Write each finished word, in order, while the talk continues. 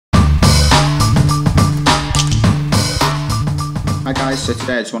Hi guys, so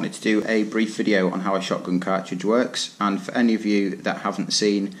today I just wanted to do a brief video on how a shotgun cartridge works, and for any of you that haven't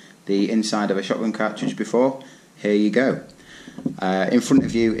seen the inside of a shotgun cartridge before, here you go. In front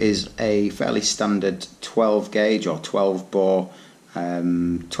of you is a fairly standard 12 gauge or 12 bore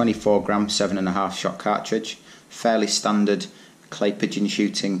 24 gram 7.5 shot cartridge, fairly standard clay pigeon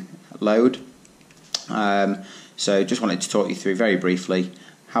shooting load. So just wanted to talk you through very briefly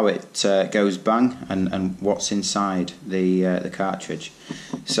how it goes bang and what's inside the cartridge.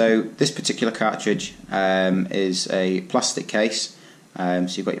 So this particular cartridge is a plastic case. So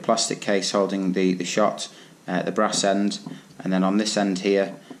you've got your plastic case holding the shot, the brass end, and then on this end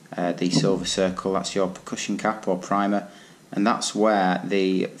here, the silver circle, that's your percussion cap or primer, and that's where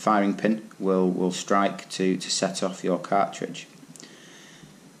the firing pin will strike to set off your cartridge.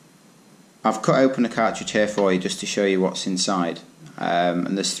 I've cut open a cartridge here for you just to show you what's inside.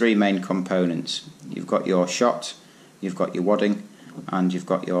 And there's three main components. You've got your shot, you've got your wadding, and you've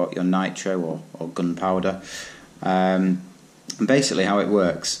got your nitro or gunpowder. And basically how it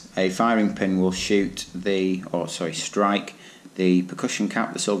works, a firing pin will strike the percussion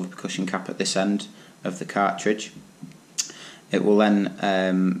cap, the silver percussion cap at this end of the cartridge. It will then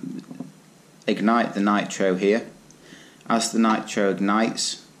ignite the nitro here. As the nitro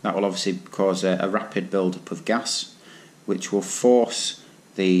ignites, that will obviously cause a rapid build-up of gas, which will force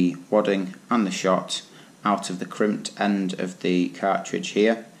the wadding and the shot out of the crimped end of the cartridge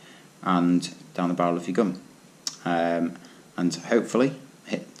here and down the barrel of your gun, and hopefully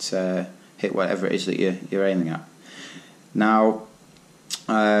hit whatever it is that you're aiming at. Now,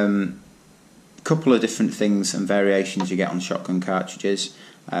 a couple of different things and variations you get on shotgun cartridges.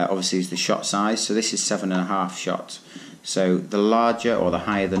 Obviously is the shot size. So this is 7.5 shot. So the larger or the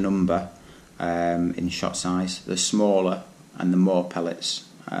higher the number in shot size, the smaller and the more pellets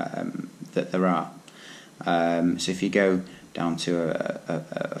that there are. So if you go down to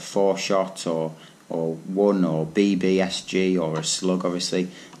a 4 shot or 1 or BB, SG or a slug, obviously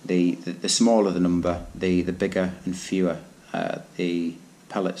the smaller the number, the bigger and fewer the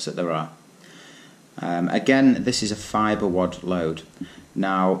pellets that there are. Again, this is a fibre wad load.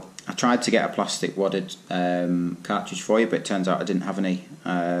 Now, I tried to get a plastic wadded cartridge for you, but it turns out I didn't have any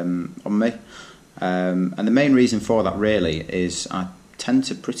on me. And the main reason for that really is I tend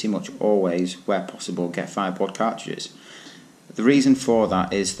to pretty much always, where possible, get 5 wad cartridges. The reason for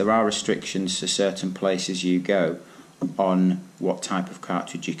that is there are restrictions to certain places you go on what type of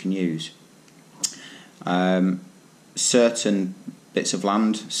cartridge you can use. Certain bits of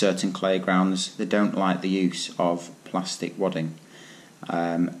land, certain clay grounds, they don't like the use of plastic wadding.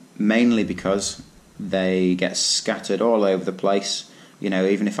 Mainly because they get scattered all over the place. You know,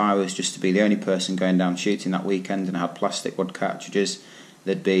 even if I was just to be the only person going down shooting that weekend and had plastic wad cartridges,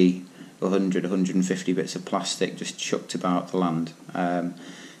 there'd be 100, 150 bits of plastic just chucked about the land.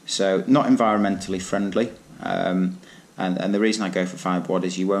 So not environmentally friendly. And the reason I go for fibre wad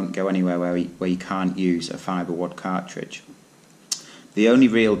is you won't go anywhere where you can't use a fibre wad cartridge. The only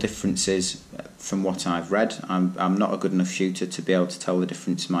real difference is, from what I've read, I'm not a good enough shooter to be able to tell the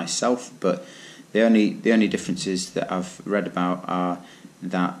difference myself, but the only differences that I've read about are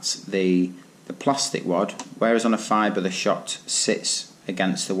that the plastic wad, whereas on a fibre the shot sits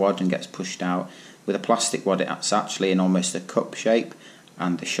against the wad and gets pushed out, with a plastic wad it's actually in almost a cup shape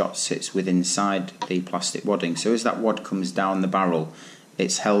and the shot sits within inside the plastic wadding. So as that wad comes down the barrel,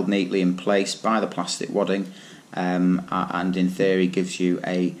 it's held neatly in place by the plastic wadding, and in theory gives you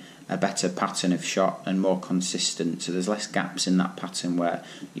a better pattern of shot and more consistent, so there's less gaps in that pattern where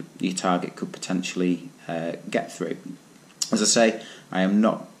your target could potentially get through. As I say, I am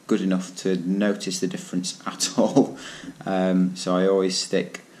not good enough to notice the difference at all, so I always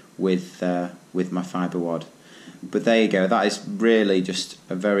stick with my fibre wad. But there you go, that is really just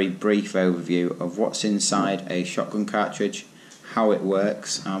a very brief overview of what's inside a shotgun cartridge, how it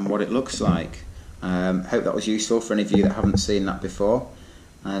works and what it looks like. Hope that was useful for any of you that haven't seen that before,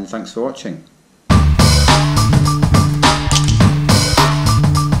 and thanks for watching.